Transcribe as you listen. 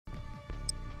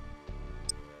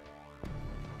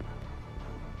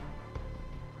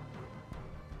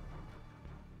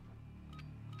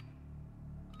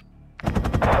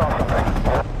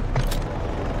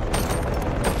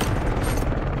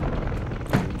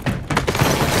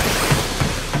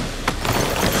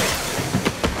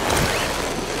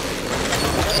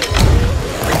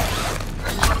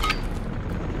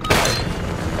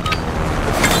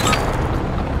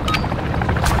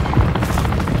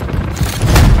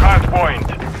point.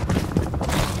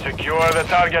 Secure the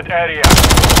target area.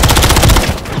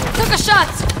 Took a shot!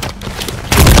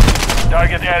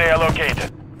 Target area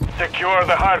located. Secure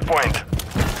the hard point.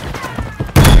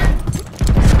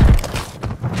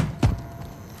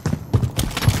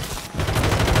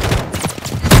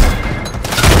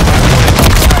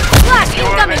 Flash Secure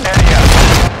incoming! the area.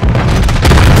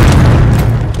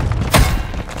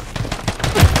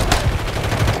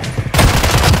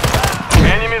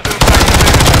 Enemies inside the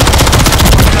perimeter.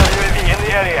 UAV in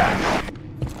the area.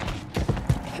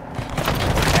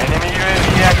 Enemy UAV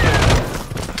active.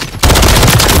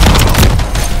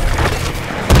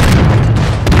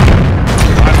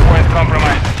 Hardpoint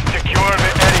compromised. Secure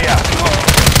the area.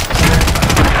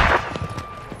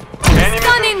 Enemies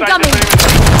Stun inside incoming. the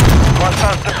perimeter.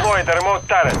 Hostiles deployed the remote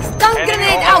turret. Stun Enemy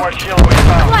grenade overwatch out. shield was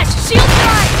found. Flash shield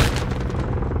strike!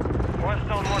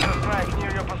 Hostile mortar strike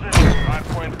near your position.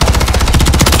 Hardpoint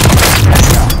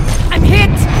compromised. I'm hit!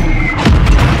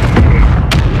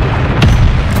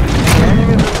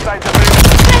 Enemies inside the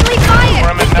perimeter. Friendly fire!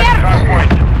 Form Be at next careful!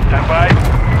 hardpoint. Stand by.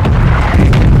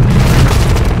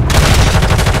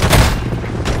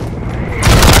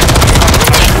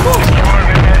 Secure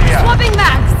the area. Swapping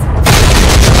mags!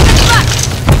 Back!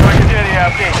 Target area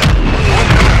updated.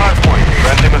 Hardpoint.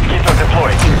 Friendly mosquito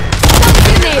deployed. Stun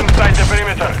grenade! Inside the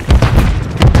perimeter.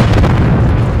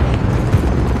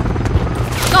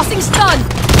 Tossing stun!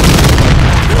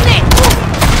 Grenade! Move!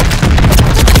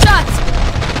 Took a shot!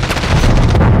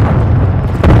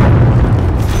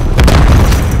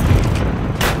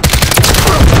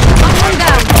 One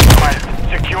down! Compromised.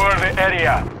 Secure the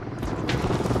area.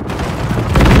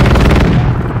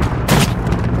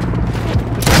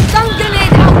 Stun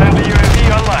grenade out! Friendly UAV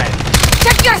online.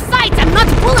 Check your sights! I'm not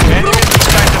bulletproof! Enemies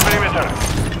inside the perimeter.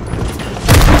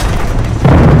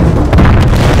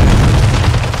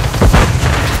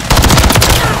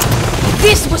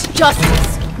 This was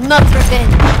justice, not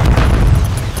revenge.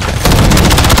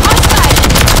 Hostile!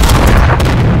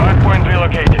 Hardpoint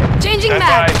relocated. Changing Stand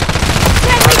mag. by.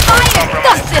 Friendly fire!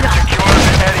 Compromised. Dust it off! Secure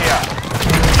the area.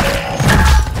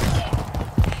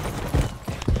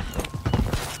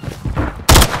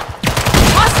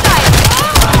 Hostile!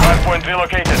 Hardpoint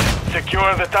relocated.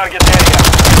 Secure the target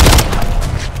area.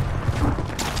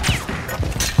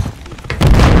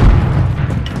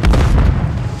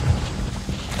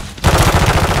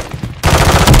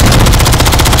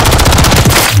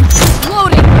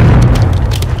 Loading!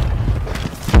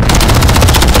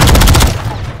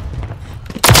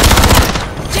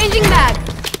 Changing mag!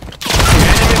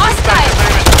 Enemies inside the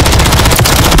perimeter.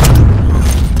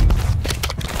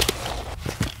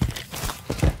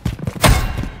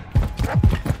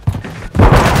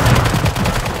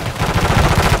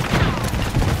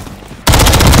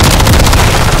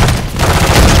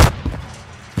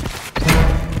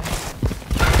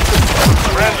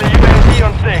 Friendly UAV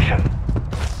on station.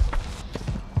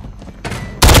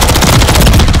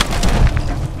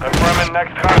 Confirming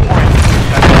next hardpoint.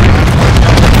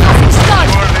 Stun!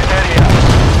 Secure the area.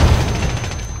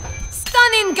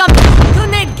 Stun incoming!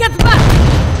 Grenade, get back!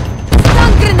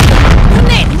 Stun grenade!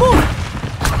 Grenade, move!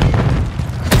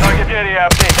 Target area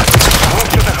updated. Move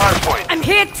to the hardpoint. I'm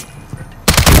hit!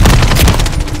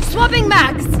 Swapping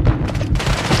mags!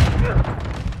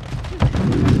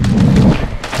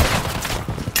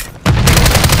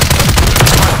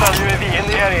 Hostile UAV in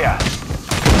the area.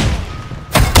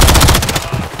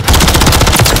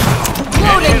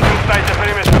 Loading! Enemies inside the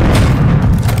perimeter.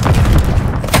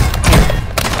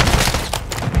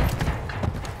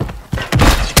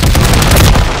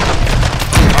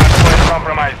 Hardpoint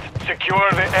compromised.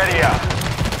 Secure the area.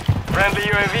 Friendly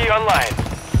UAV online.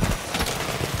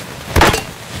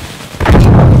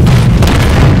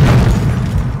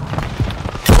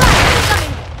 Flash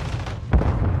incoming!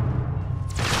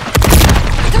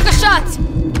 Took a shot!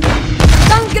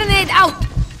 Stun grenade out!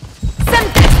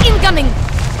 Semtex incoming!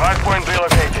 Hardpoint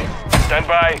relocating. Stand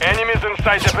by. Enemies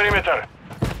inside the perimeter.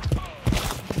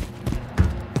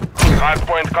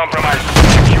 Hardpoint compromised.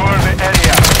 Secure the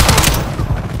area.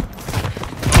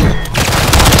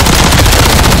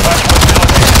 Hardpoint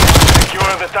relocated.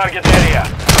 Secure the target area.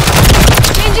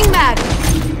 Changing mag!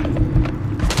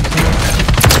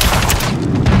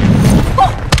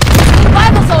 Oh!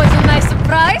 Rivals always a nice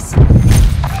surprise!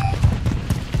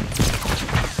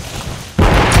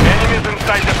 Enemies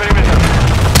inside the perimeter.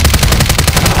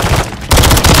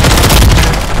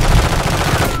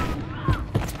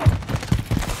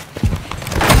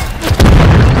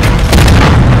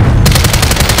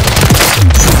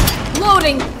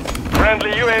 Loading!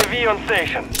 Friendly UAV on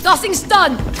station. Tossing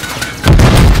stun!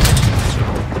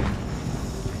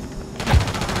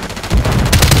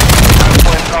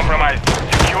 Hardpoint compromised.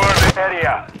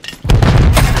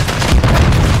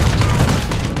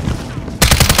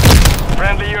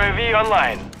 UAV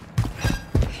online.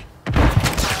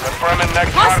 Confirming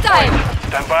next Hostile! hardpoint.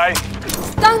 Stand by.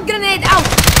 Stun grenade out!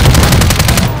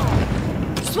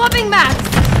 Swapping mags!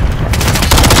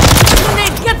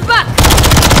 Grenade, get back!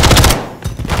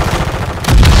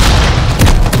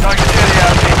 Target area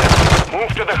updated. Move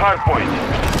to the hardpoint.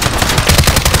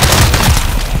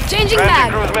 Changing Friendly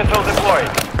mag! cruise missile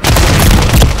deployed.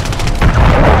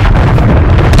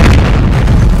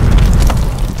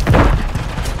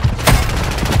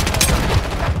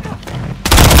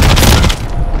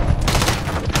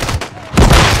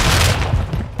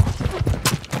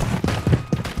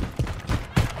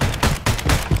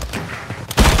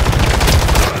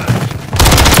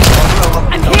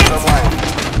 I'm hit!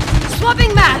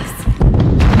 Swapping mags!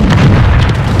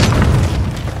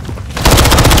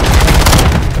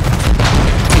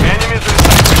 Enemies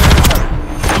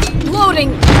inside.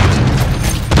 Loading!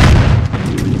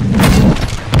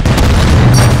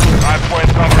 Hardpoint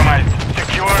compromised.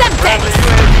 Secure. Semtex.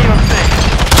 Friendly UAV on station.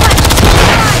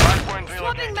 Hardpoint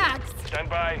Swapping relocated. mags! Stand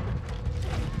by.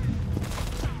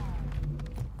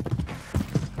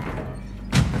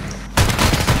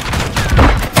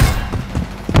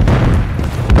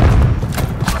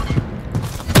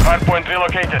 Hardpoint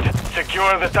relocated.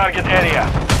 Secure the target area.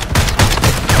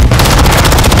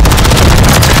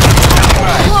 Stand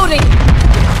by. Loading!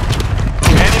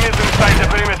 Enemies inside the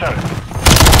perimeter.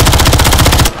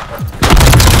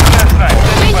 Left side.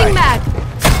 Standing Changing by. mag!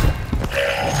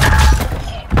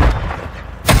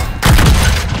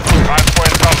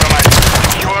 Hardpoint compromised.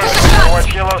 Secure. Forward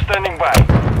helo standing by.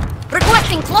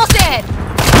 Requesting close ahead!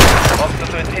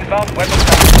 Constitute inbound weapon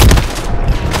down.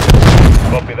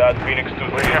 Copy that. Phoenix 2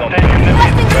 We is have on taken the lead.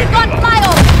 Requesting recon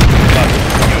flyover!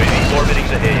 UAV orbiting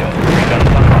the AO. Recon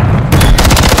standby.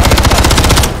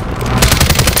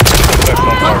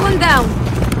 Got one down!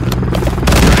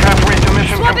 We're halfway to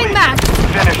mission Swapping complete. mags!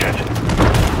 Finish it.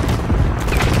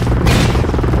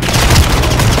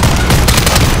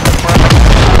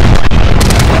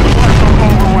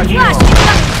 Flash!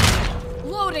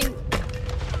 incoming. Loading!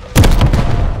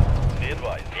 Be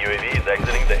advised. UAV is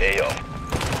exiting the AO.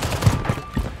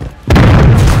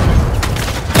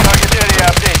 Target area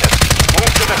updated.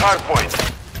 Move to the hardpoint.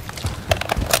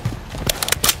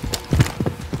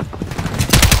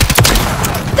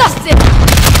 Dusted!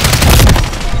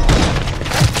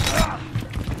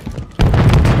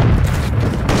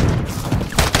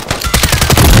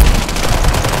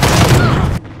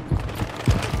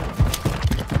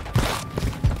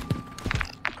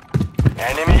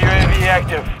 Enemy UAV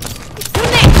active.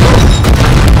 Grenade!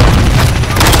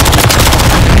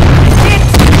 Hit!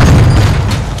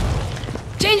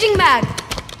 Changing mag!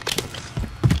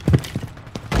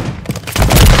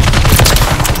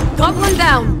 Got one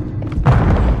down!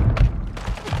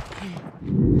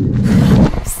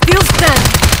 Still stand!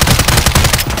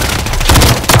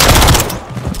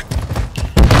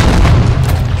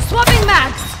 Swapping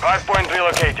mags! Hardpoint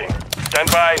relocating. Stand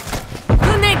by.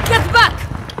 Grenade, get back!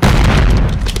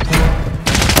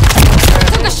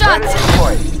 Took a shot! Ready to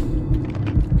deploy.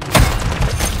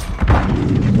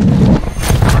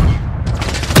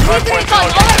 Need to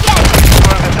recon, all again!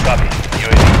 Further Copy.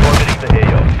 UAV orbiting the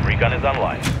AO. Recon is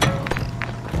online.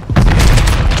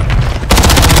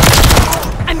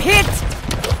 I'm hit!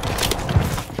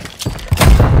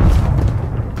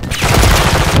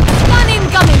 Gun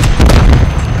incoming!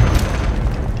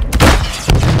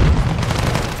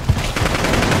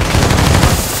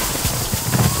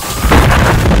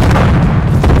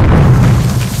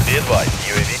 Be advised.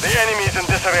 UAV. The enemy is in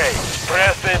disarray.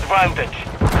 Press the advantage.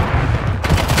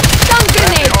 Stun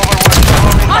grenade! Overwatch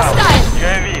following now. Hostile!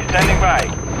 UAV standing by.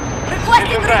 Requesting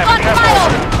Mission time. recon Careful.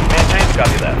 flyover! Maintain.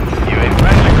 Copy that. UAV.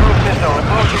 Friendly cruise missile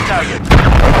approaching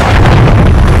target.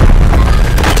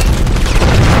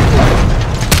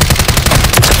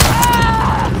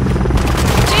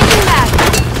 Changing mag!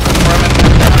 Permanent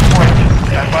hardpoint.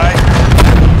 Stand by.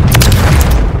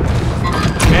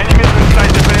 Enemies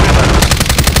inside the perimeter.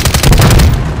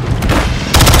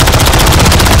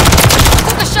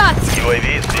 Took a shot! UAV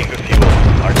is being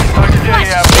refueled. Marking Target Flash!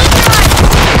 area.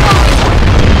 Shield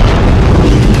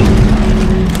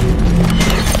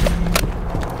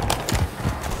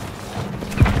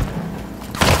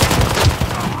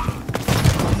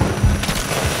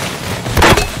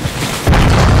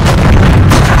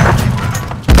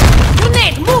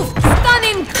Grenade, move!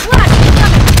 Stunning! Flash!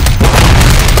 incoming.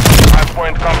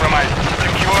 Hardpoint compromised.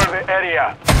 Secure the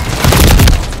area.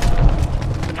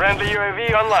 Friendly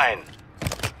UAV online.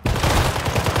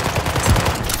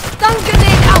 Stun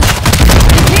grenade out!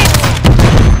 Hit!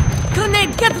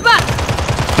 Grenade, get back!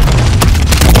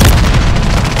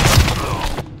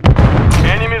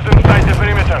 Enemies inside the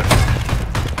perimeter.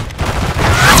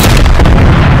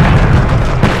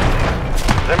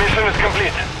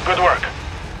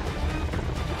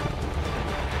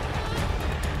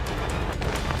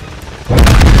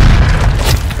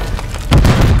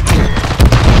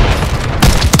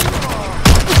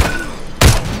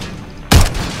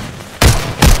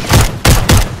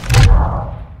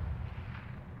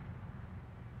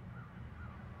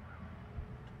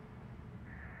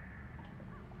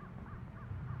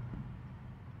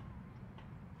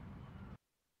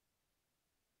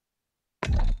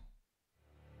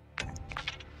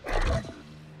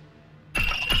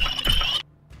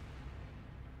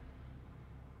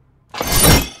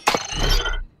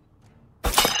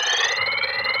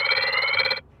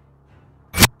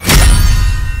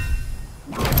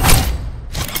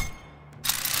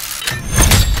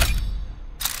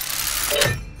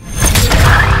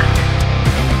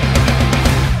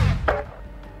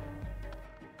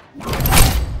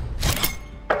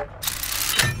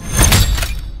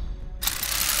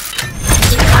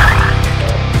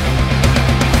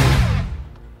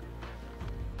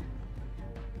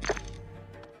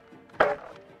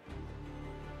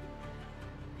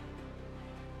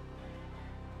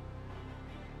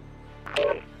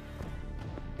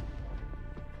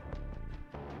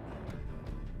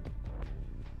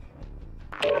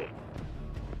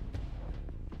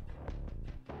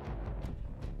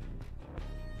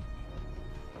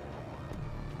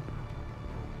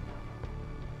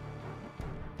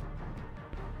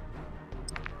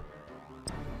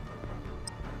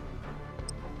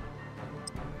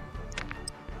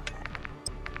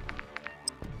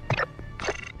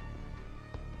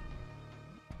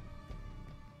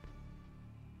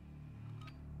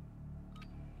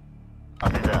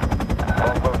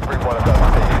 MW3, one of them.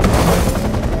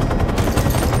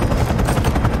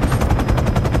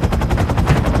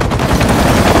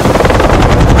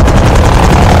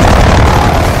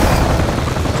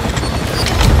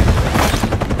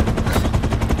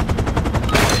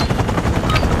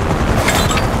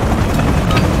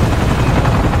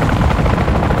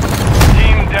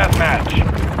 Team deathmatch.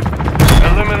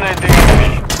 Eliminate the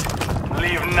enemy.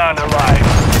 Leave none alive.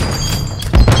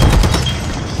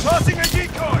 Tossing a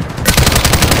decoy!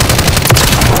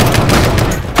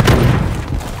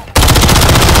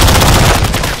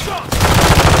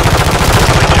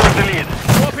 Secure the lead.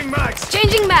 Swapping mags.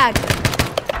 Changing mag.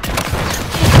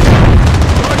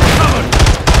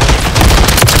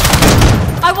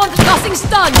 I want the tossing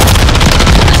stun.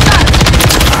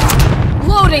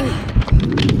 Loading.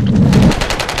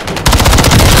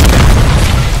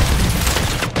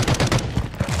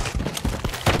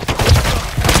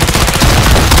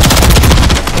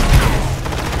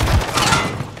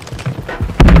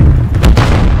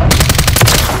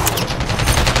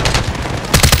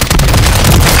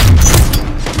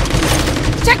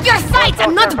 Check your sights!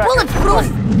 I'm not bulletproof!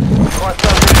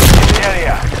 Hostiles in the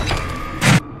area.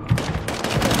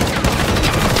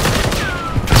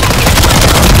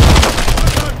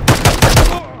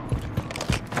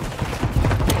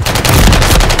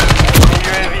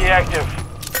 UAV active.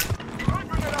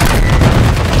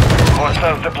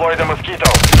 Hostiles deploy the mosquito.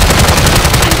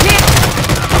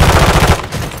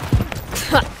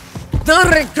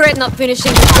 Don't regret not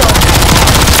finishing the job.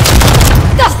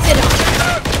 Dust it up!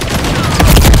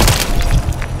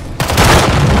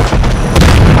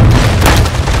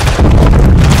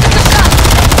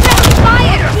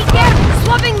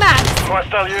 Swapping mags!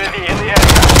 Hostile UAV in the area.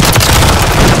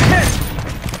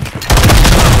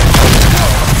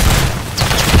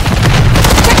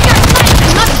 Check your sights!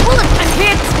 I'm not bulletproof!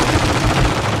 Hit!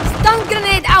 Stun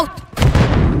grenade out!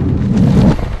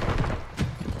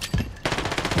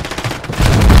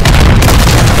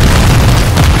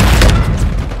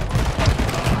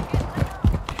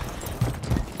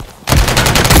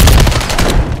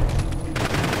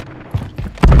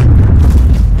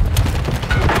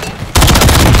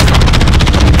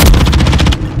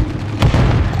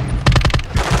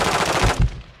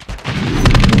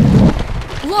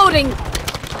 Loading!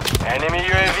 Enemy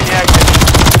UAV active.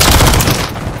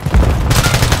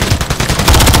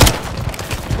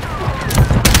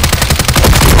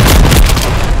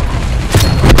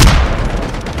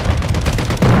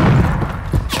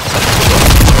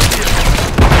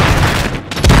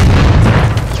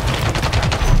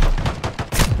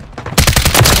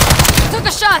 Took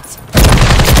a shot!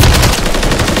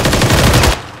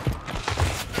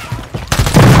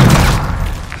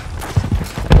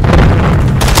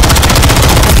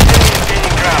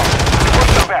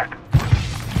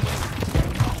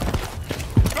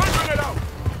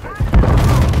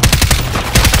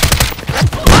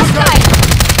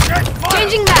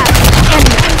 Changing mag!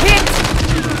 And hit!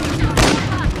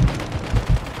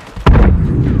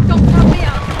 Don't throw me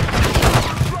out!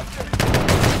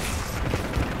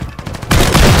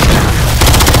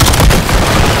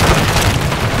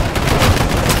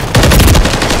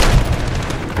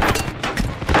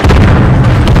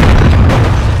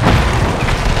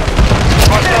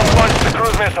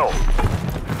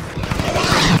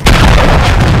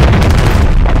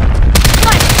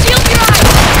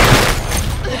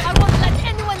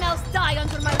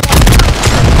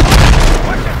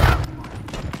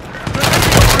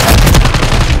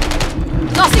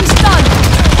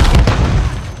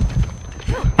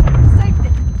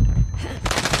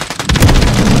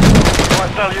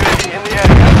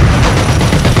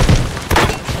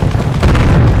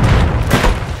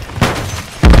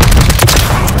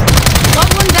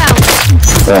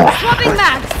 Swapping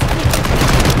mags!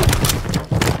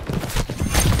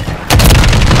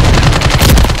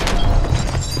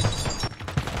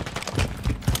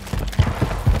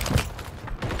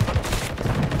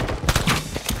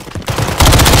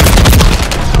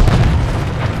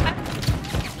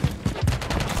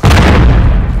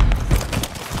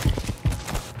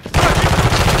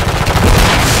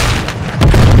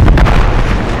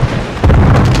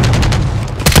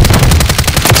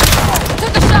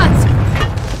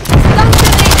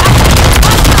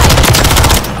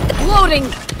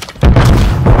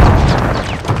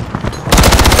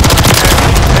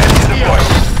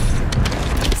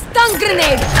 Stun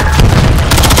grenade!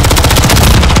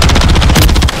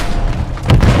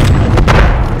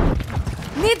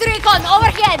 Need recon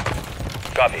overhead!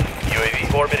 Copy.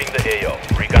 UAV orbiting the AO.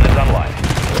 Recon is online.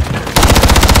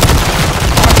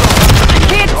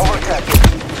 Hit!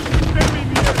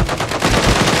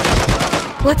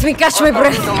 Let me catch my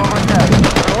breath.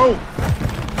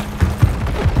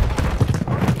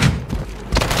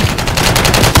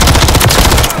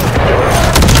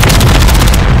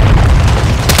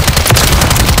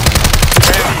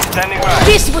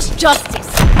 This was justice,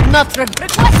 not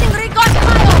requesting recon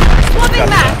fire! Swapping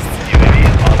mags! UAV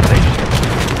is on station.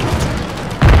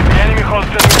 The enemy holds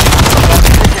the lead.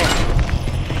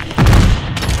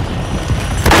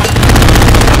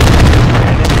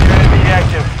 Enemy UAV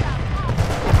active.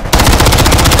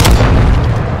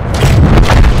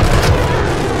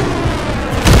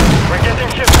 We're getting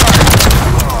shift started.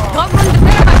 Don't run the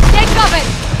barracks, take cover!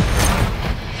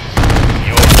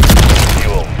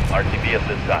 Fuel. RTB at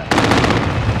this time.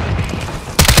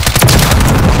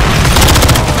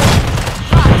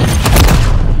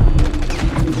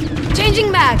 Changing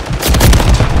mag!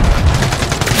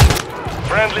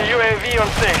 Friendly UAV on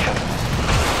station.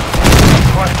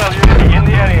 Hostile UAV in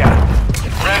the area.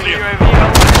 Friendly UAV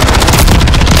online.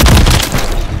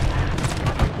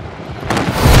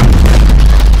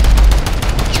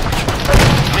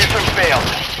 Mission failed.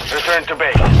 Return to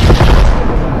base.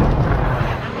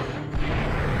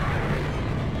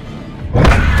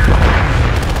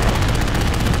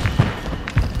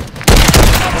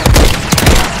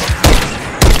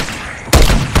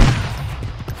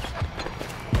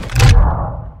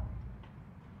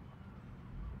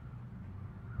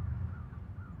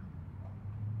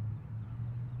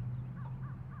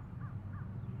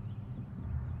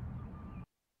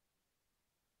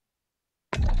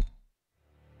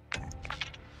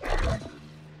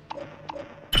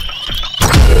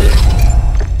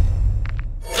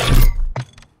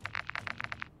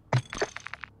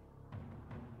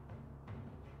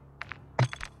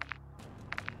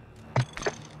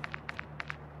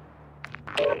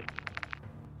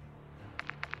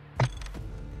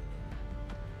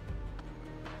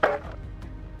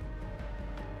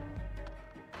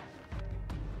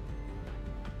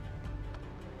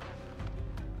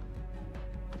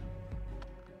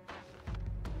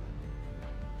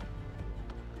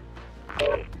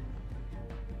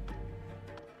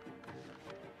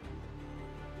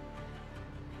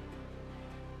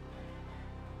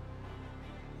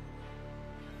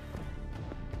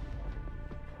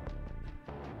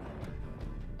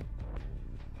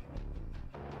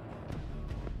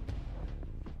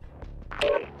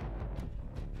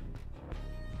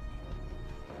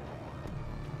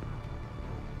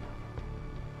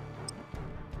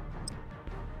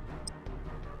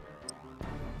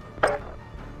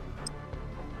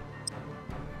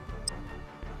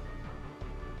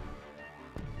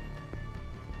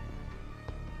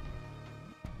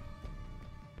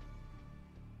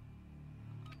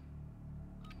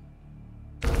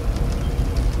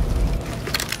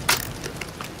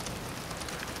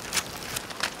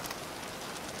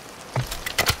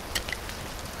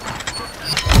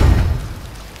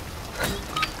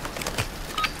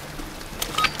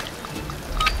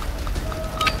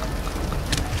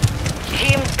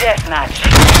 Deathmatch.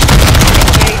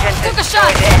 Took a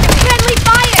shot! Friendly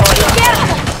fire! Be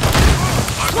careful!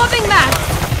 Swapping mags!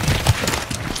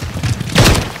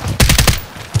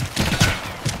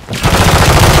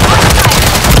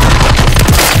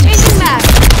 Changing mag!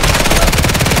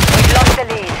 We've lost the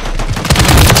lead.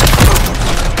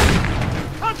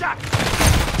 Contact!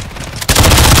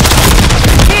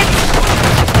 Hit!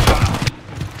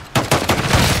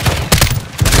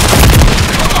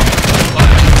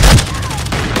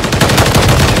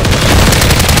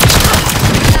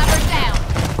 Snapper down!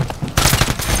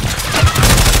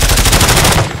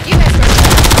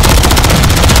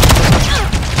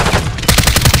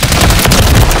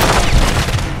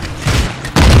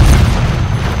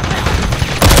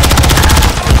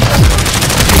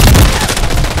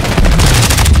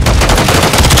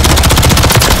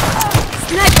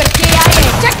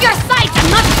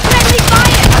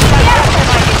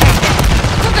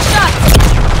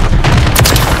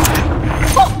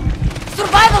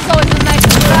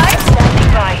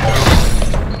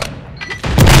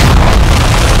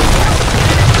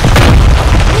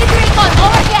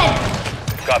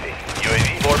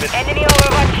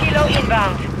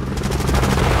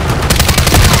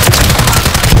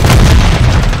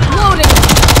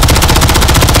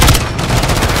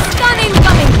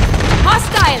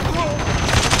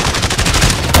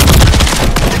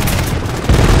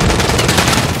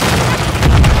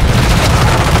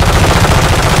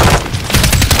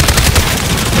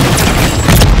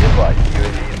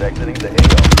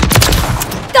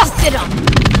 Busted him!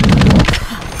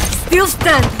 Still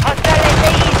stand! Hostile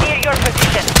SAE near your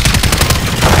position.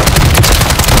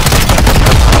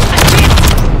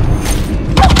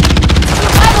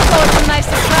 Survival goes a nice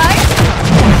surprise!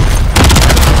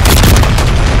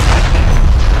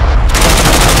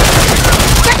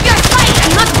 Check your sight!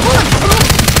 I'm not bulletproof!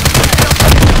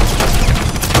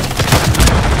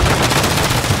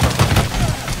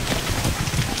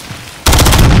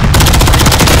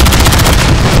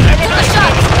 Took a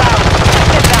shot!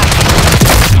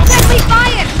 Friendly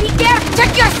fire! Be careful!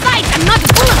 Check your sight! I'm not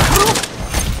bulletproof!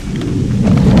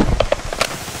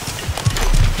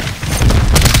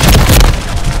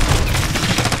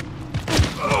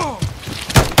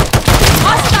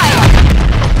 Hostile!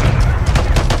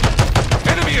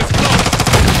 Enemy is close!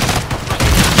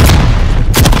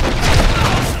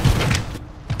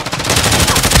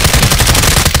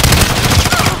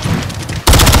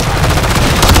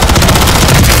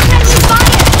 Friendly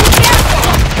fire! Be careful!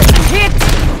 I'm hit!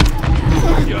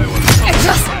 I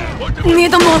just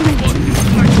need a moment.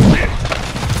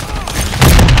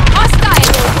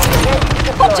 Hostile!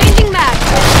 Changing map!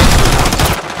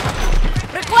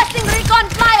 Requesting recon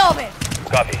flyover!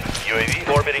 Copy. UAV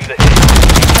orbiting the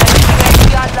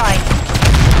UAV online.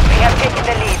 We have taken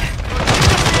the lead.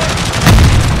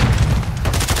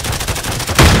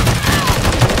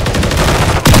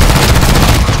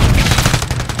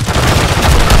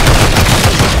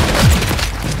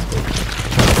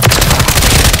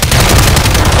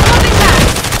 Moving back!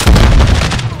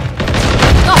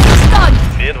 Nothing's done!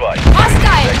 Be advised.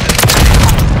 Hostile!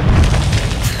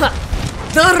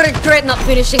 Don't regret not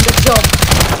finishing the job.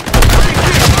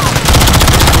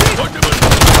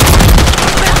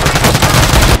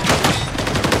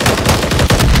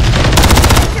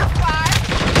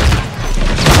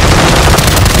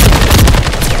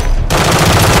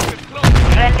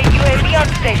 Friendly UAV on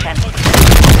station.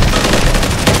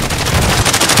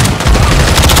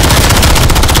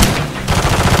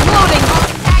 Loading!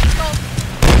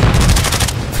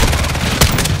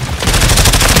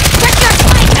 Check your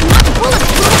sight! I'm not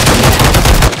bulletproof!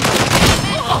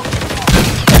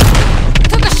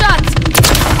 Took a shot!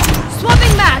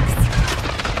 Swapping mags!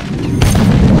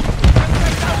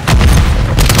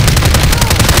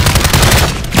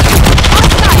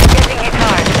 Hostile! Getting hit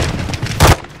hard.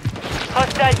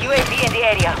 Hostile UAV in the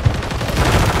area.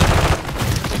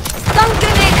 Stun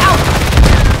grenade out!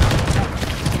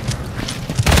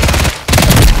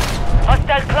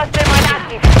 Hostile cluster mine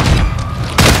active.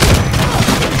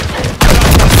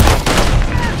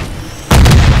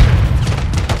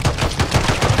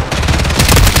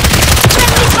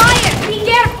 Friendly fire! Be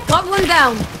careful! Got one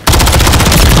down!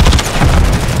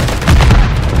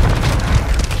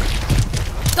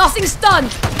 Tossing stun!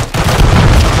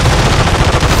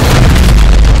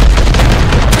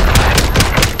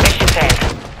 Mission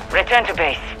failed. Return to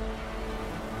base.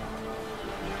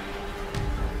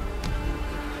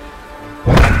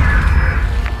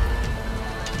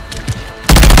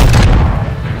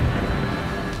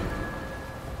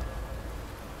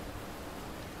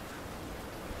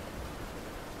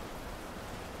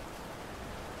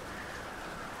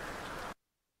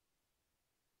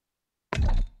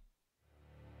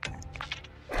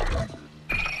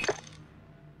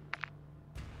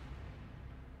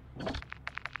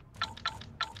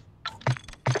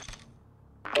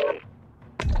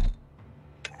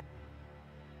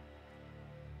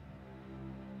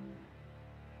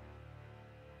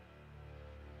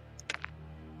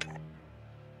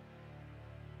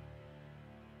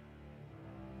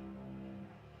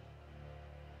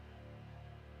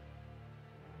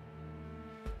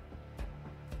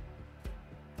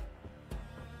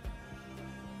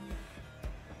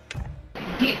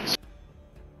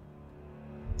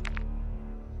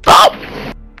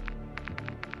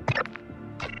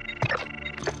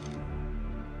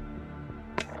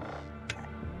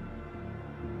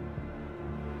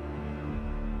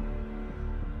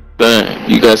 Dang,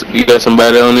 you got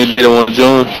somebody on there that want to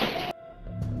join?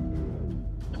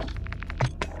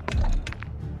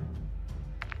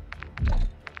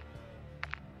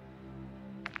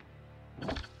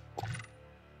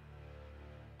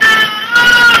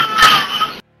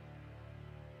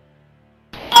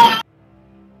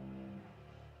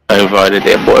 I invited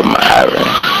that boy Myron.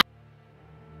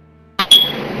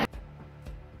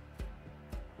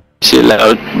 Chill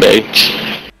out, bitch.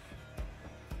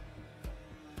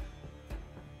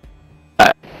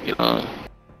 Get on.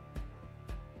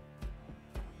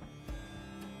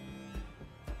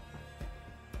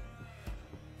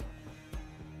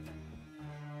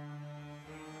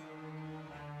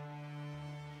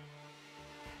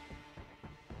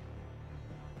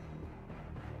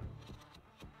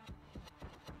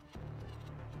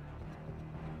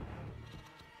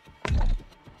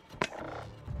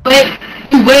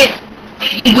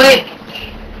 wet.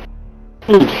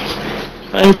 Ooh,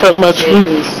 I ain't talking about you.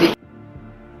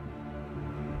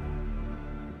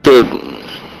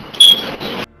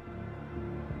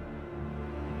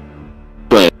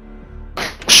 But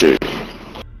shit.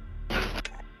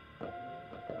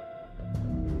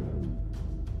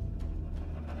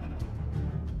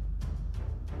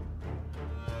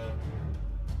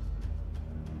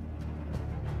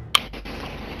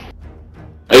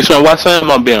 Hey, son, what side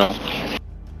am I being on?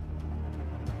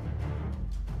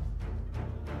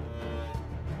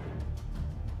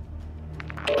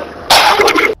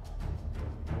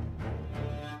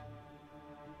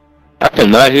 I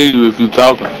cannot hear you if you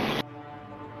talking.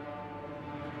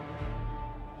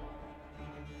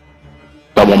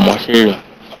 Talk about my shit.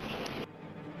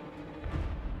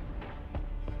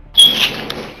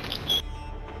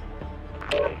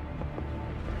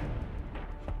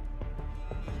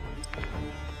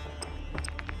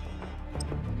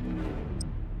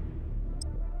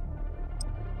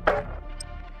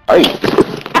 Hey.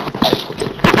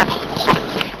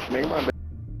 Make my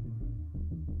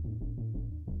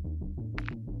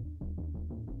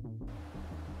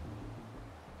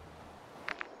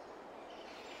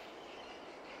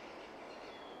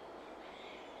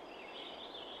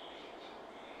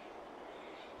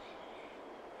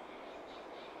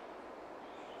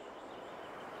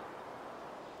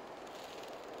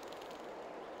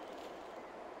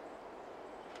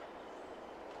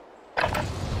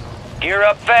Gear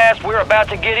up fast, we're about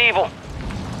to get evil.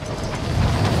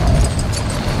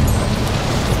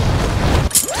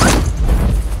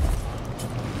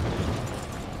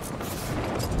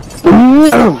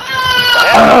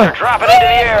 They're dropping into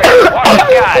the area. Watch the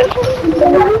guys.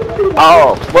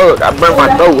 oh fuck! I burnt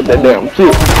my throat with that damn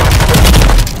shit.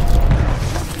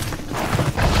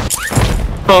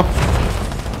 Huh?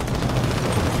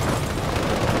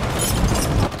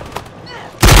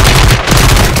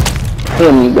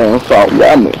 Damn, damn salt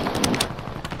got me.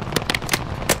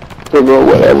 Figure out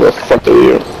whatever the fuck it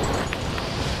is.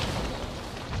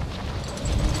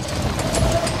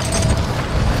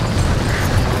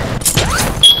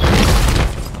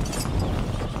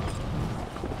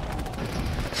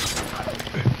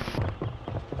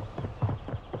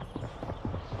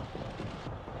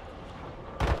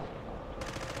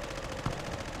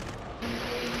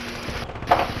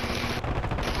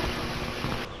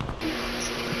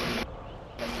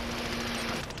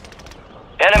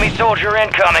 Enemy soldier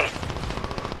incoming.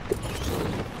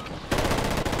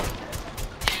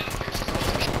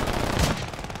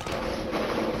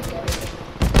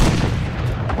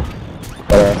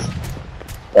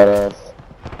 Badass.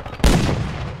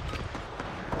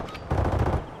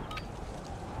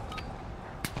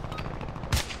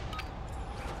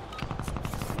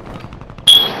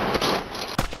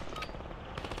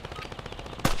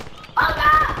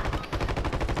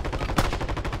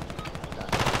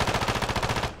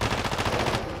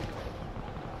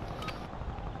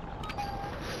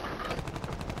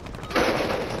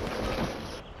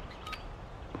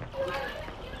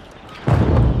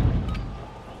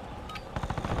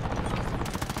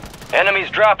 Enemies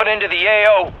dropping into the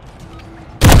AO.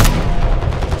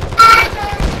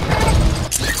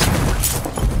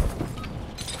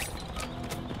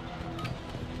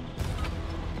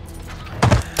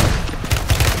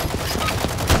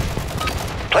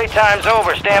 Playtime's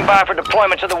over. Stand by for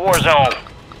deployment to the war zone.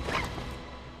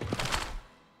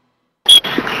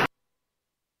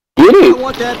 I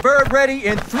want that bird ready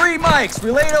in 3 mics.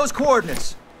 Relay those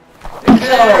coordinates.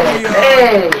 There we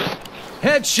are.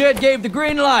 Head shed gave the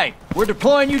green light. We're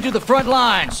deploying you to the front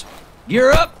lines. Gear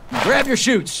up and grab your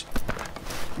chutes.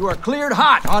 You are cleared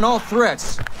hot on all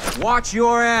threats. Watch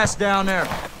your ass down there.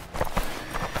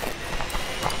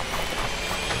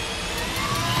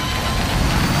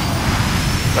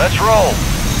 Let's roll.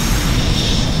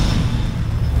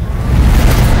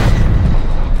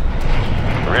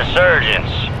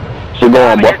 Resurgence. What's going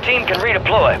on, boy? Your team can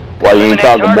redeploy. Why you ain't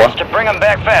talking, boy? To bring them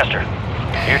back faster.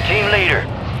 Your team leader.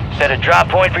 Set a drop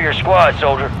point for your squad,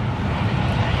 soldier.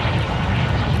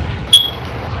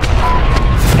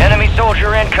 Enemy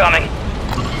soldier incoming.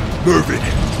 Move it.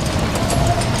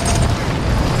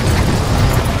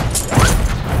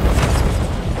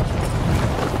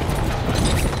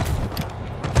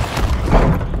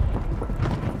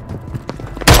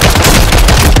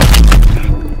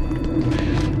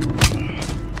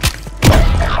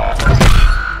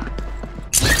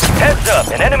 Heads up,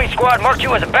 an enemy squad marked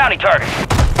you as a bounty target.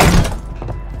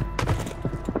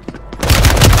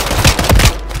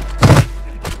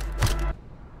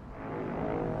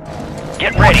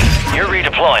 Get ready, you're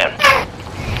redeploying.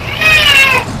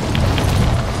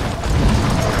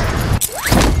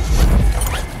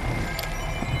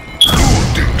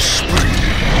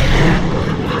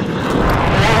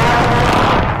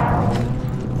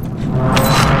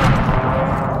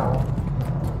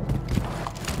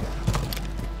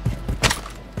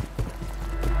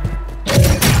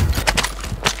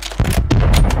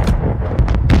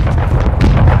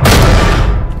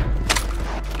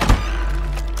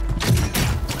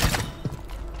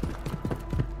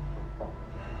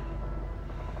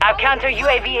 counter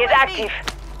UAV is active.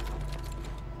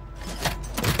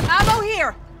 Ammo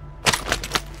here!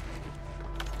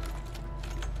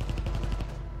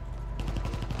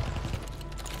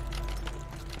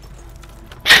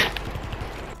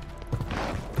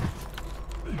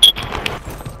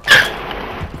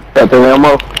 Got the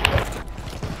ammo.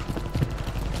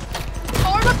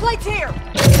 Armor plates here!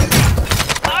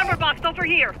 Armor box over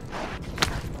here.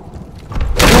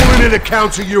 Calling in a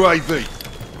counter UAV.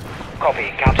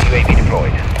 Copy. Counter UAV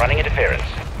deployed. Running interference.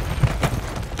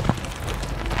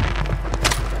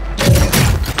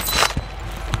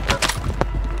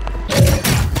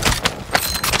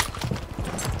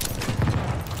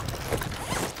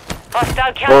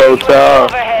 Hostile Whoa, counter UAV child.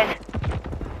 overhead.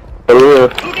 For real.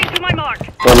 Moving to my mark.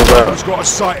 On the ground. He's got us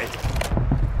sighted.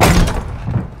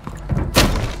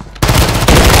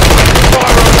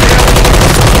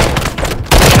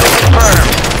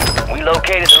 Confirmed. We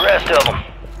located the rest of them.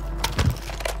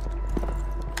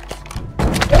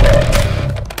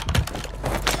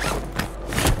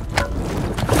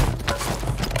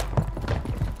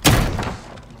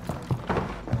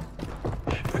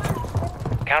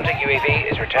 Counter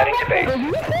UAV is returning to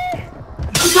base.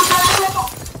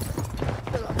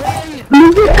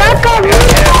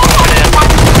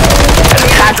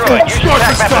 Destroyed. Use your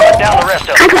attack map to put down the rest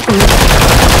of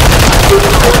them.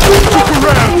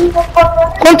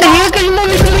 Contenido que el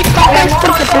momento de paga es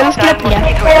porque tenemos que pelear.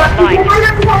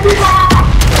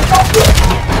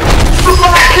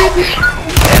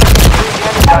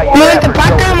 Momento,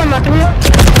 paga, mamá, tú.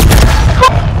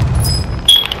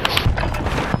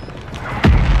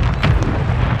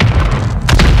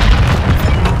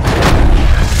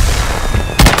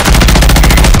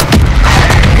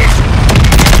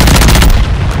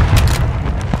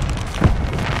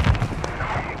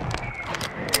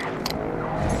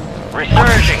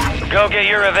 Resurging. Go get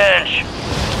your revenge.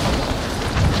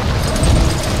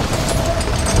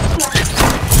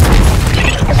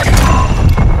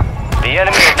 The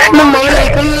enemy is no Mamá, longer me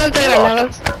tracking. dejan las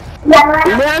granadas.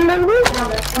 ¿Dónde andan, güey?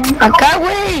 Acá,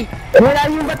 güey. Mira,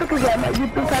 hay un vato que se llama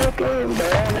YouTube, ¿sabes qué?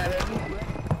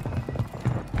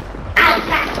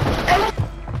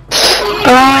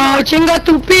 ¡Ah, chinga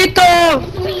tu pito!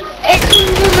 Es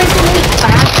un momento muy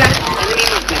caca.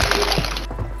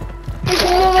 Es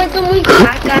un momento muy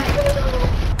caca.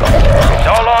 It's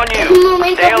all on you.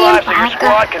 Stay alive so your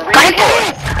squad can redeploy.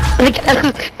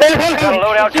 ¡Cállate! Got a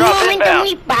loadout Es un drop momento inbound.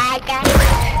 muy paca.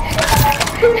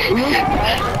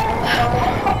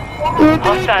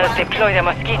 Hostiles deploy the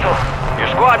mosquito. Your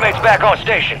squad mate's back on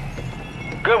station.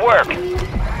 Good work.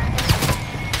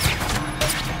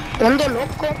 Ando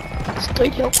loco. Estoy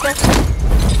loco.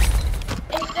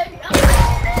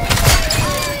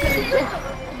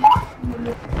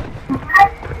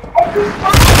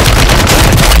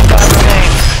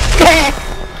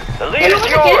 The lead is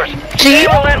yours. Sí. Stay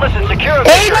relentless and secure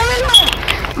 ¡Ey, victory.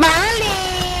 gómez!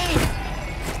 ¡Vale!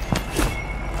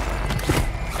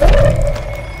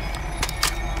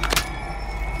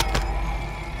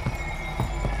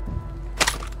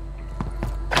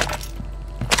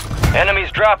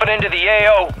 Enemies dropping into the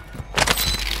AO.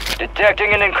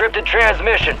 Detecting an encrypted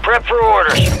transmission. Prep for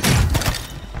orders.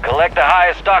 Collect the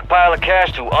highest stockpile of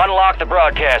cash to unlock the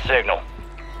broadcast signal.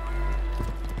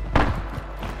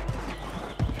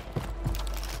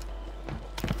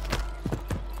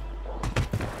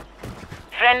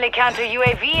 Friendly counter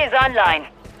UAV is online.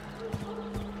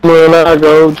 Where I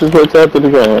go, just what's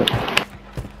happening again.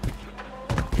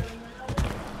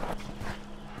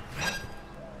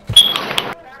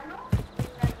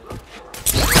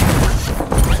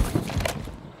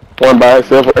 One by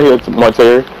itself right here to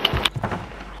Monterey.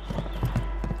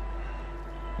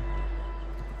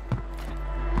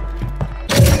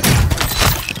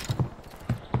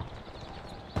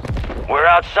 We're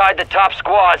outside the top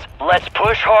squads. Let's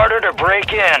push harder to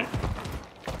break in.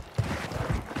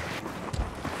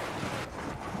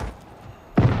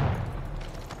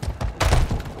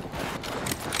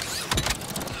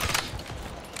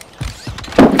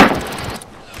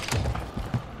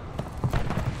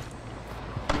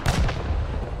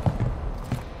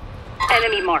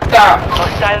 Enemy mark.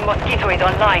 Hostile mosquito is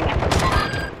online.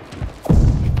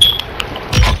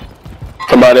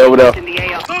 Somebody over there. In the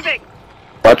AO. Moving.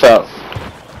 Watch out.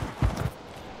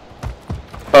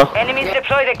 Huh? Enemies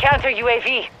deploy the counter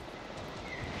UAV.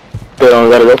 They don't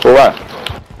gotta go for a while.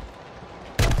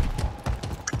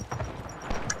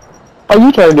 Are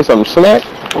you trying to get some snack?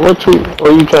 Or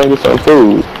are you trying to get some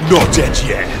food? Not dead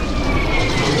yet.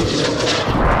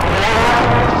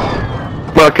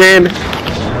 My candy.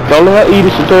 Don't let her eat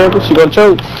it, she's terrible. She gonna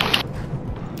choke.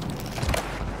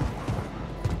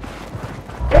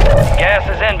 Gas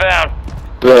is inbound.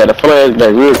 They had a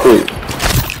flashback real quick.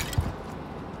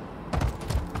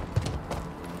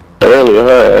 Earlier,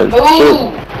 her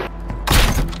ass.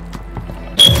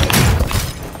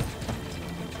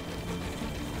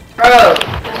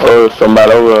 Oh,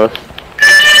 somebody over us.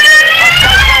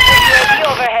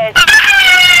 Overhead.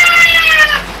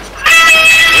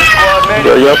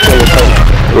 Yo, y'all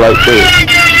play like this.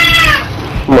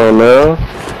 Come on now.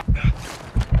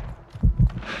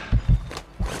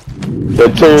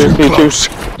 That team, Close.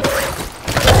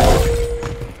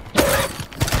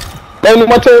 Hey,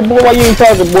 my turn, boy. Why you ain't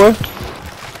talking, boy?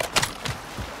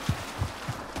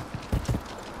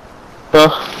 Huh?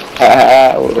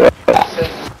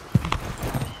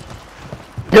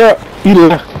 Yeah, you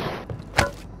left.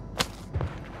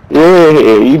 Yeah,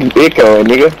 you echoing,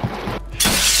 nigga.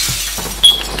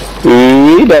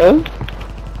 You know.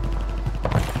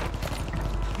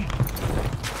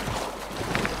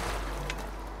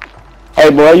 Hey,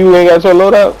 boy, you ain't got your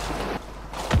loadout?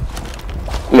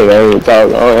 Nigga, I ain't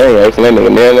talking. I ain't asking that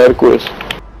nigga none of the question.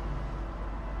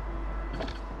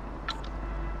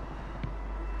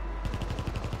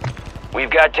 We've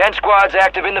got 10 squads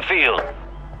active in the field.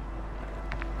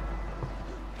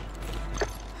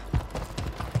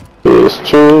 It's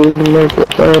true, make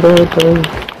it better.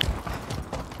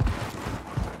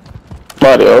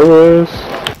 Body always.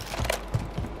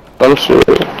 I'm sure.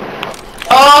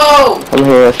 Oh! I'm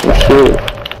hearing some shit.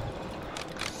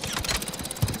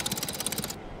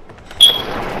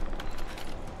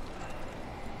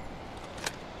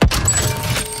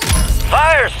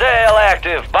 Fire sale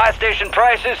active. Buy station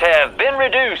prices have been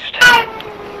reduced.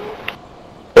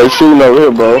 They shooting over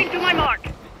here, bro. To my mark.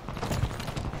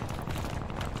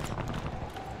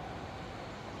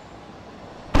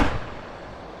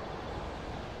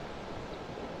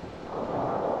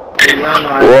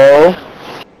 Whoa.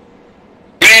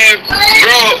 Man,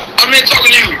 bro, I'm not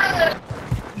talking to you.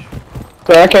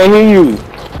 I can't hear you. You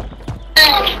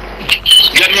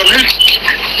got no reason.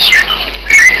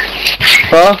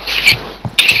 Huh?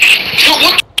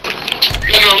 What?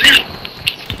 You got no reason.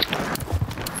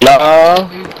 Nah.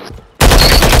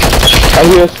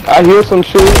 I hear some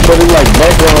shit, but it's like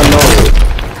background noise.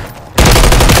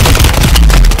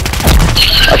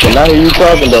 I cannot hear you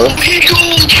talking though.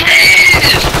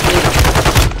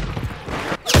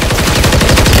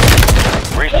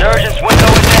 Resurgence window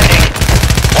is ending.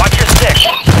 Watch your six.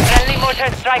 Friendly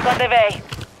mortar strike on the way.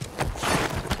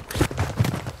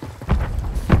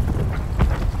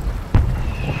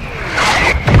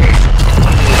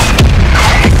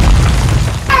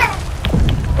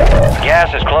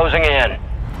 Gas is closing in.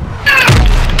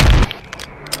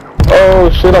 Oh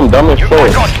shit, I'm dumb as Your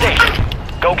boy's fuck. on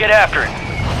station. Go get after it.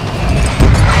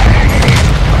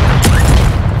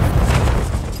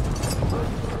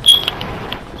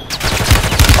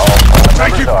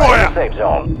 Taking fire! Safe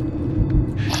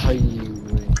zone. Ay,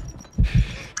 güey.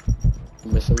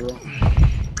 Un beso, bro.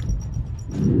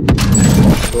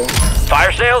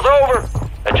 Fire sale's over.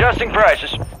 Adjusting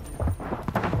prices.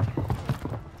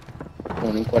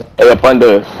 Uno en cuarto. Hey, up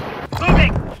under us.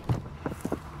 Moving.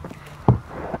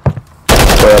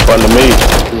 Hey, up under me.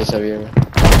 Sí, ya sabía, güey.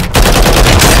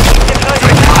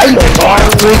 Ay, no,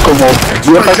 güey, como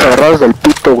viejas agarradas del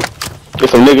pito, güey.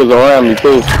 There's some niggas around me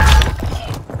too.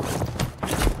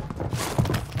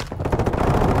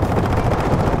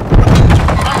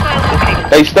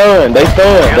 They stunned.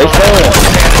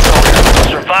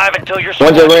 Survive until you're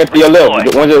One just ran to your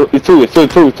left. One just,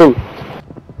 it's two.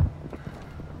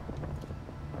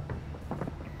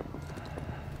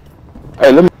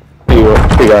 Hey, let me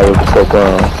figure out what the fuck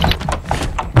on.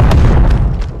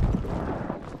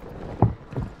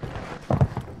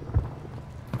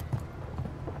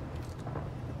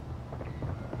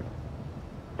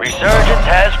 Resurgence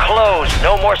has closed.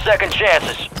 No more second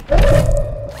chances.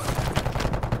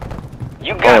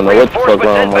 You I got don't know what the fuck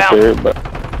reinforcements on up here, inbound.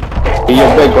 but hear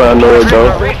your background noise,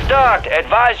 though. Restocked.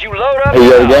 Advise you load up. Hear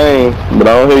your game, but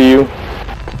I don't hear you.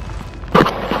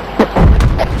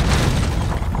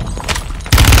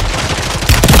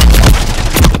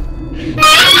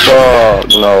 Fuck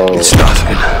no. It's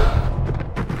nothing.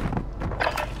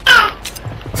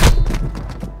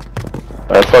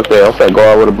 Alright, fuck that. I'm finna go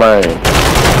out with a bang.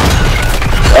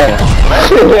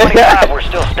 25, we're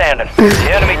still standing.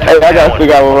 The enemy took Hey, I that gotta one.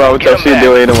 figure out what wrong with Get that 'em shit back.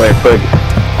 do anyway. Fuck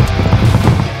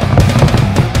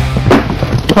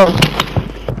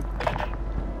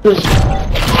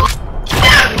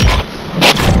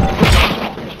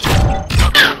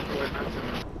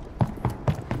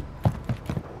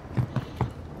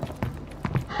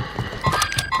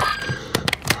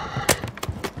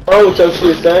Oh, what's up,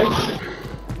 shit, thanks.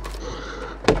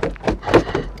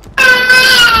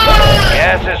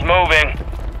 Gas is moving.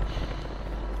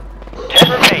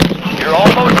 You're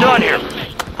almost done here.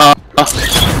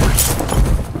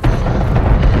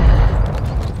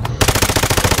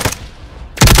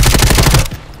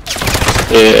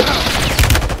 Yeah,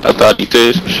 I thought he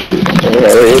did some shit.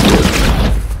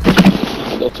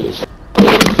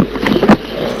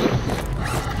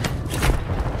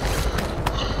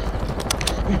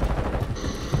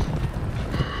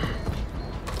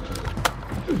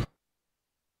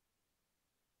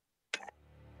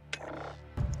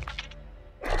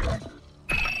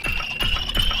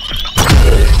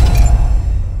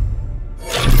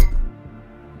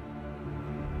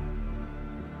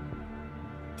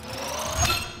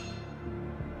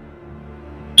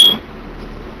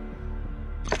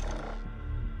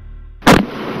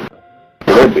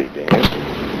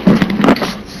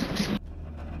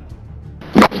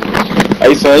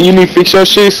 Hey son, you need to fix your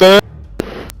shit, son.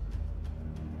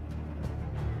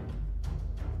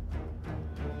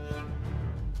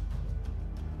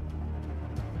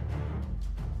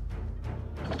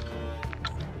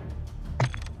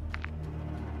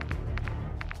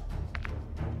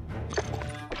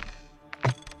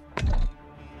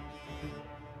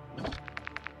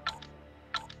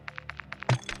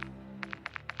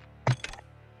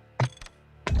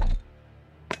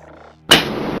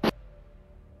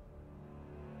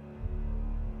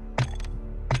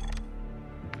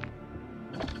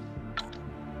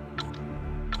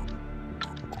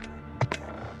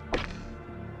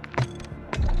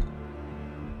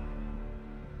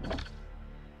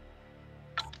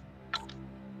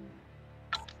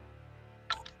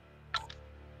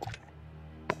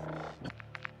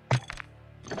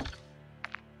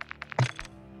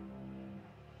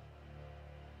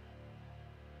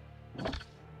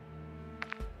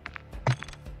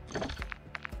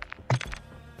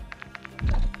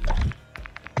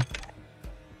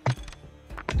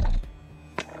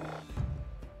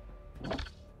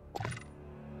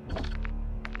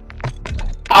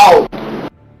 Oh!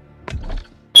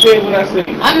 Say what I say.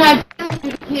 I'm not.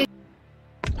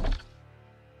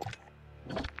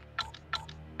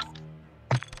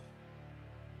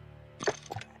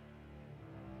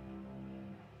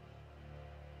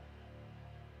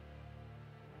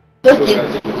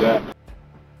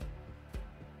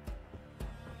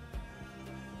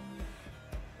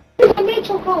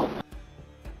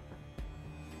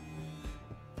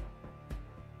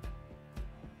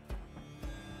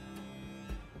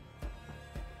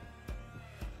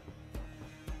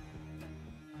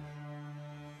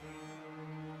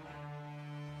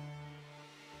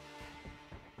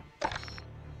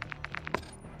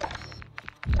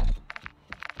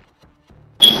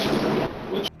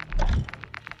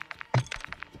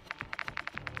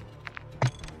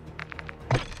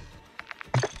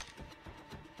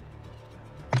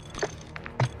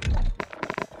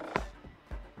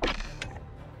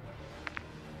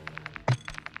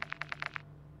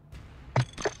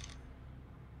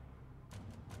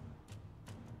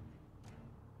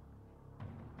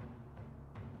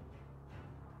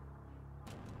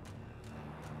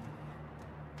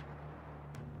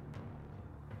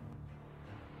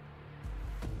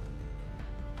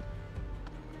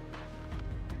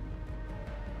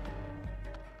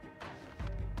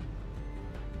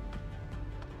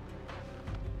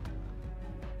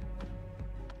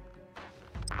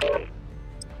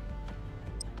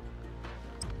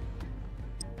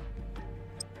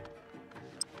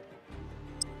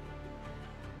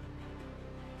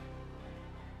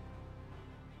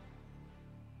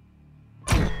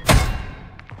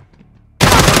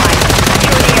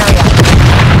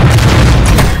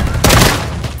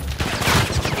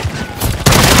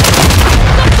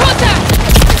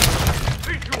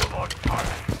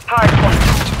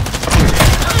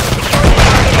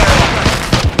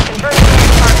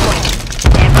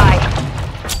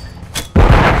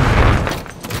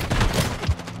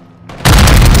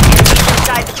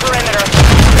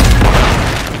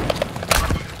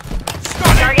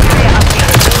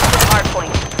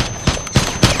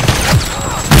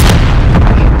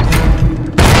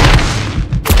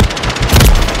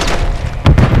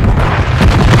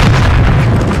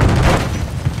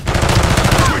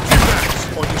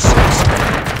 On your 6.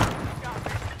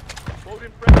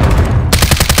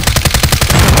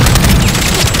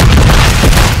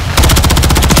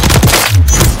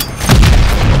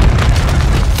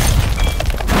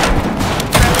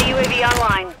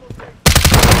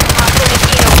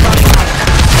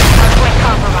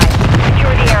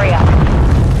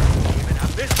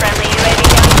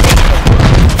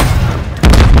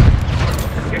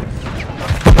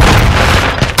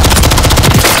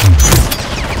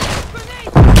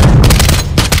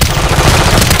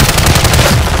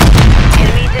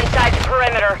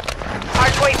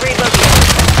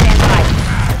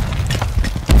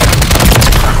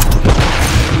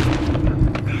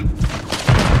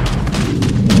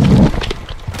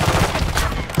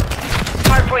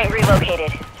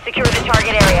 the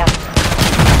target area.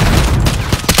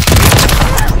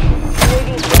 UAV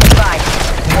standing by.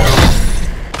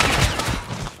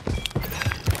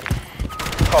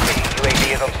 Copy. UAV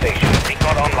is on station.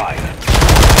 Recon online.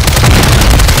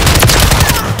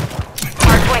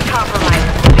 Hardpoint compromised.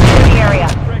 Secure the area.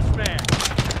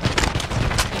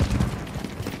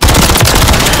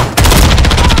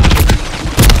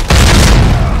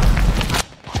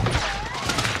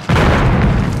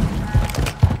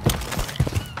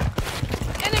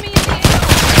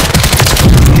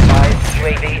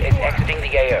 UAV is exiting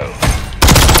the AO.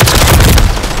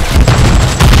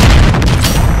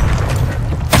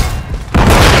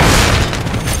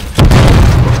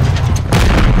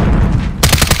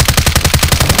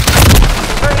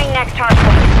 Confirming next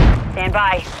hardpoint. Stand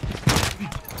by.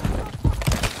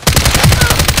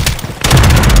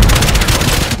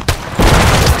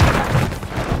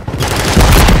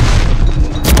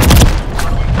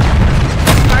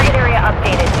 Target area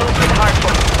updated. Move to the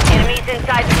hardpoint. Enemies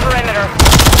inside the perimeter.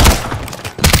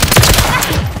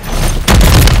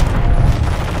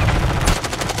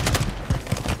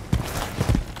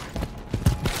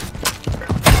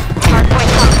 Hardpoint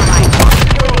compromised.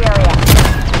 Secure the area.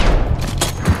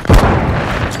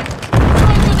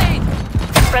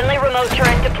 Friendly remote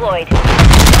turret deployed.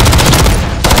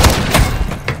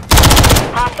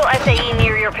 Hostile SAE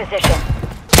near your position.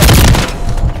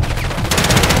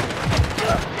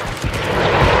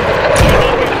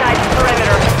 Enemies inside the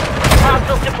perimeter.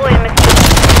 Hostiles deployed a mosquito.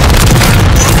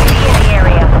 UAV in the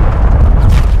area.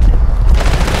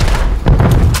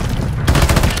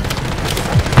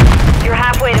 You're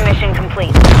halfway to mission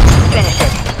complete. Finish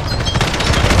it.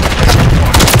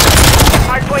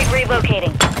 Hardpoint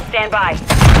relocating. Stand by.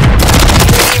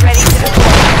 UAV ready to deploy.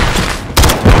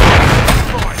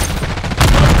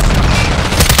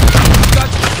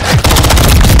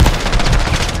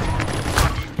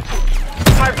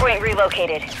 Hardpoint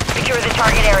relocated. Secure the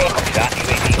target area. Got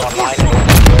UAV online.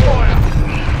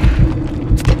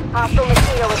 Hostile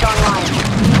mosquito is online.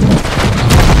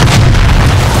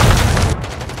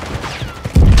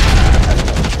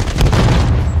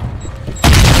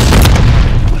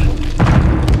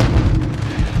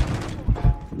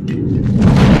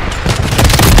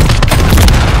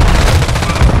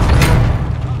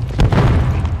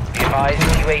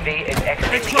 UAV is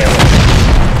exiting the area.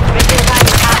 Mission time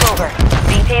is half over.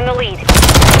 Maintain the lead.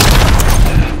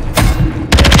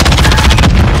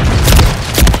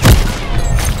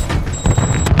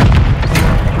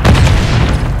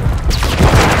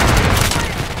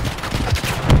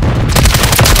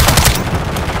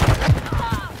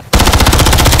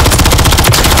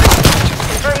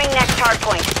 Confirming next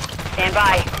hardpoint. Stand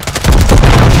by.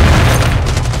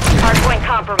 Hardpoint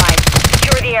compromised.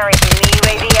 Secure the area. Enemy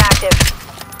UAV active.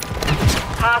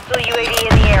 Hostile UAV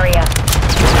in the area.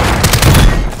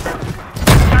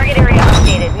 Target area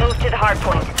updated. Move to the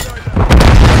hardpoint.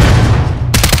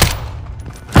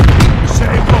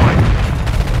 Setting mine.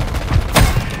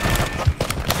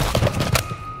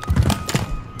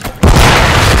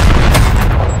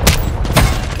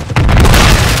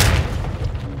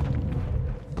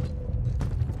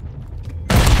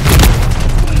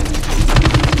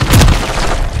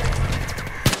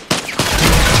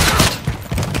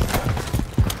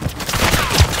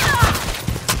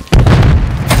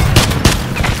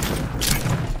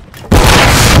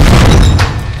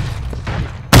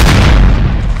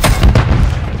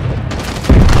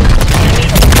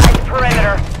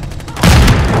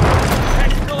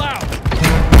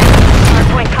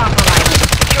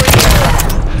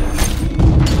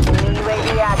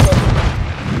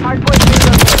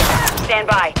 Stand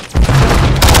by.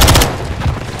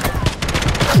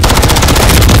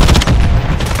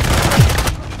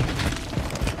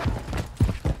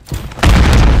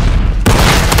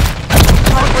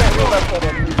 Hardware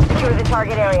relocated. Secure the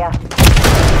target area.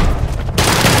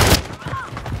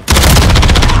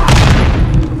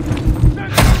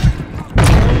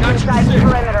 Inside the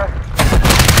perimeter.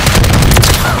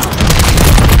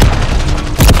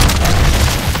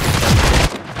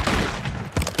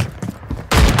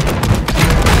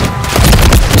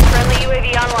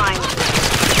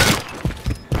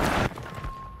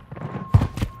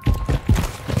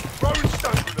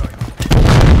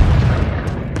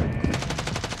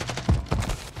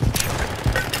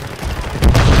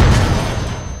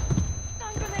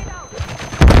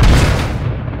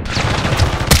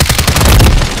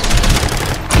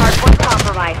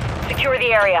 Secure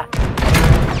the area.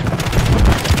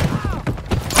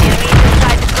 Enemies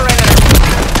inside the perimeter.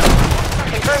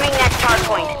 Confirming next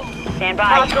hardpoint. Stand by.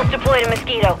 Hostiles deployed a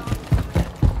mosquito.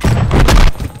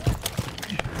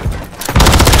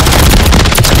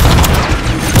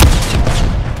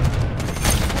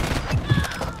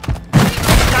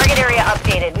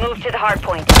 hard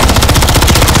point.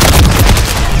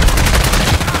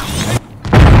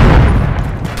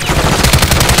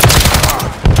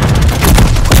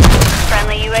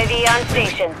 Friendly UAV on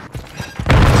station.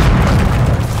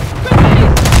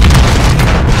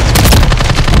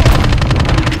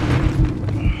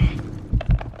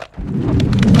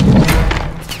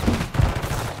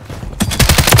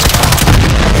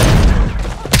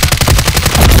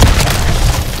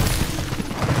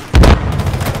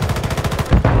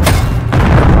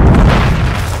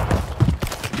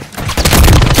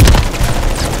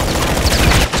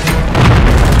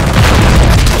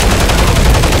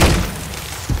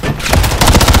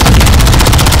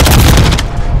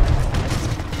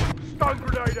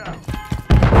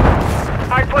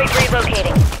 Hardpoint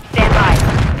relocating. Stand by.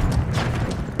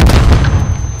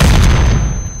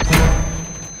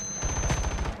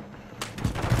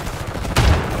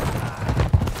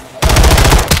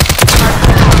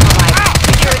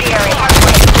 Secure the area.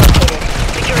 Hardpoint located.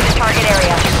 Secure the target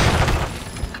area.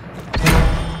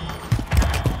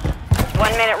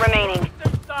 1 minute remaining.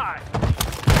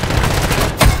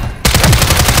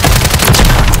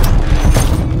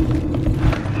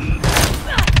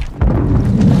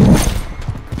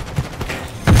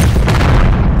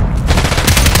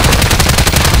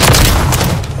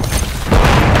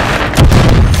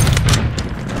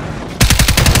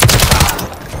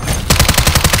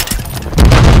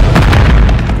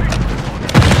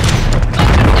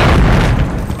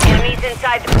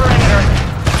 Inside the perimeter.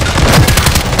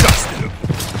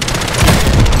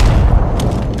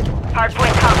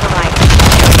 Hardpoint compromised.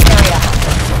 Area.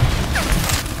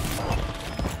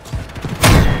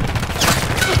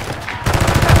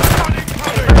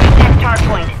 Next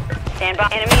hardpoint. Stand by.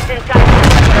 Enemies inside the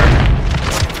perimeter.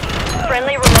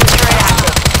 Friendly remote turret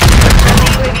active. Friendly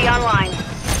UAV online.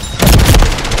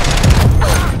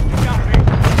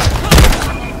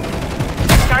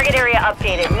 Target area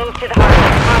updated. Move to the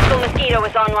hardpoint. Hostile Mosquito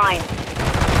is online.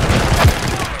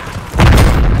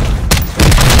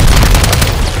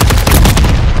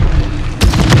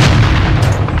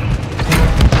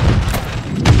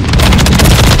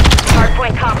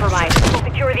 Hardpoint compromised.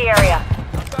 Secure the area.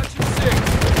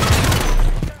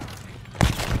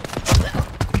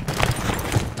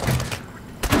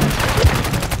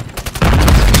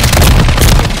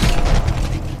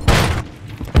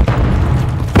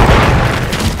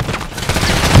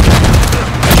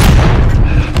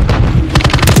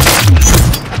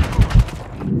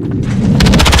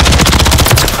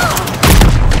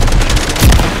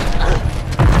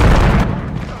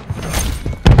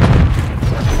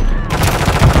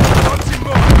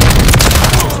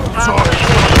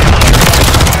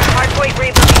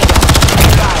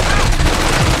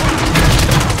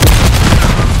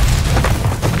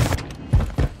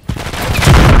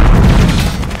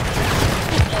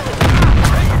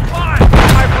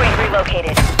 Hardpoint relocated. Hardpoint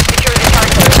relocated. Secure the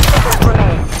target.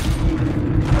 Remain.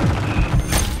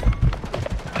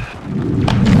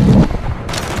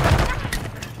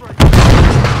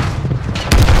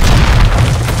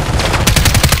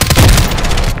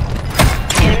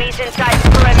 Enemies inside the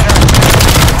perimeter.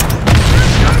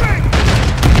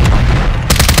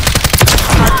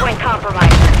 Hardpoint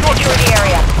compromised. Secure the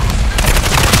area.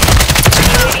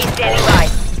 UAV standing by.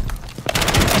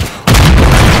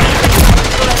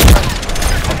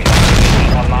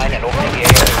 Online and opening the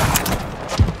area.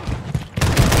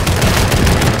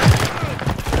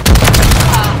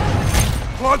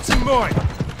 Planting mine!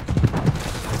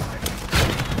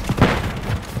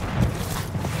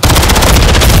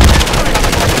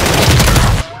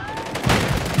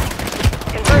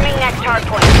 Confirming next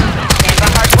hardpoint. Stand by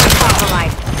hardpoint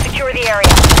compromised. Secure the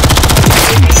area.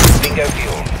 Bingo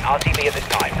fuel. RTB at this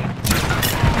time.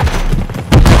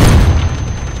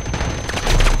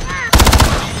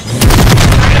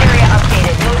 Target area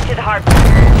updated. Move to the hardpoint.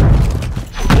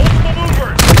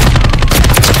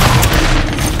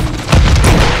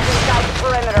 Inside the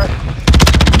perimeter.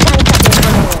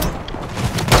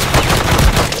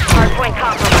 Hardpoint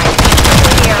compromised.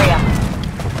 Secure the area.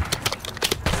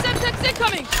 Semtex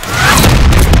incoming!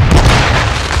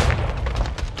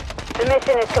 The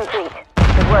mission is complete.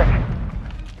 Good work.